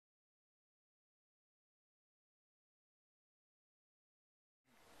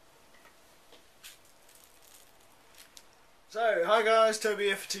So, hi guys, Toby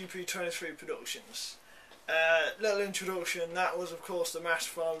here for TP23 Productions. Little introduction, that was of course the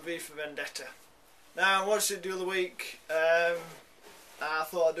Master Farm V for Vendetta. Now, I watched it the other week, I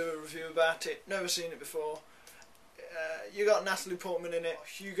thought I'd do a review about it, never seen it before. You got Natalie Portman in it,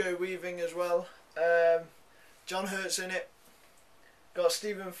 Hugo Weaving as well, John Hurt's in it, got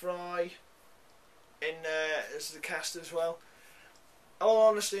Stephen Fry in as the cast as well. All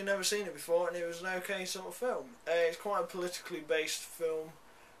honesty, never seen it before, and it was an okay sort of film. It's quite a politically based film,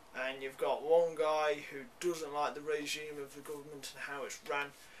 and you've got one guy who doesn't like the regime of the government and how it's run,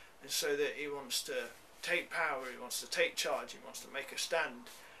 and so that he wants to take power, he wants to take charge, he wants to make a stand,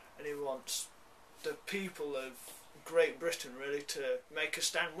 and he wants the people of Great Britain really to make a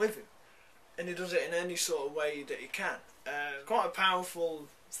stand with him, and he does it in any sort of way that he can. Quite a powerful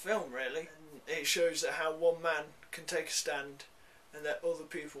film really, and it shows that how one man can take a stand and that other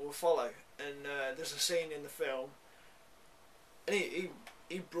people will follow. And there's a scene in the film, and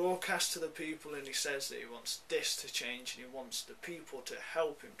he broadcasts to the people, and he says that he wants this to change, and he wants the people to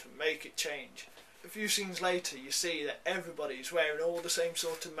help him to make it change. A few scenes later, you see that everybody's wearing all the same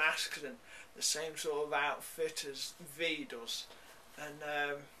sort of masks and the same sort of outfit as V does, and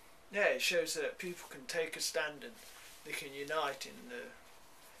yeah, it shows that people can take a stand and they can unite in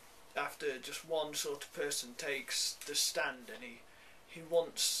after just one sort of person takes the stand, and he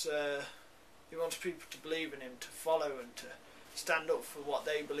wants people to believe in him, to follow and to stand up for what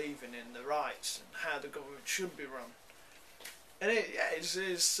they believe in the rights and how the government should be run. And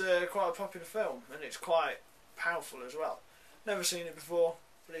it's quite a popular film, and it's quite powerful as well. Never seen it before,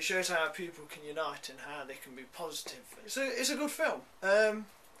 but it shows how people can unite and how they can be positive. It's a good film.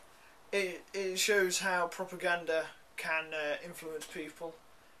 It shows how propaganda can influence people,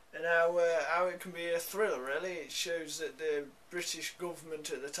 and how it can be a thriller really. It shows that the British government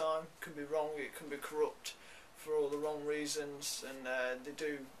at the time can be wrong, it can be corrupt for all the wrong reasons, and they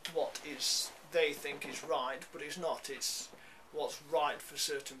do what they think is right, but it's not. It's what's right for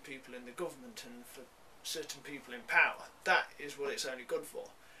certain people in the government and for certain people in power. That is what it's only good for.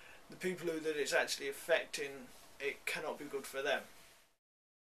 The people that it's actually affecting, it cannot be good for them.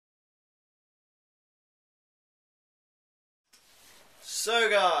 So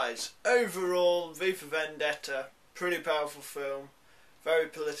guys, overall V for Vendetta, pretty powerful film, very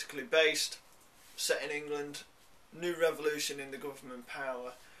politically based, set in England, new revolution in the government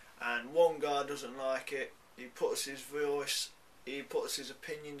power, and one guy doesn't like it. He puts his voice, he puts his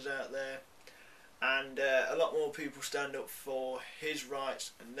opinions out there, and a lot more people stand up for his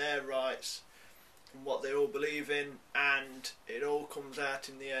rights and their rights and what they all believe in, and it all comes out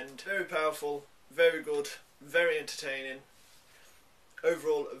in the end. Very powerful, very good, very entertaining.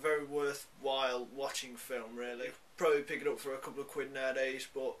 Overall, a very worthwhile watching film really. Probably pick it up for a couple of quid nowadays,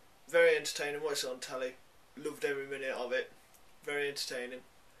 but very entertaining. Watched it on telly, loved every minute of it, very entertaining.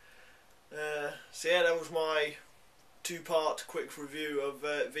 So yeah, that was my two-part quick review of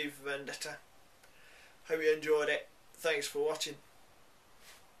V for Vendetta. Hope you enjoyed it. Thanks for watching.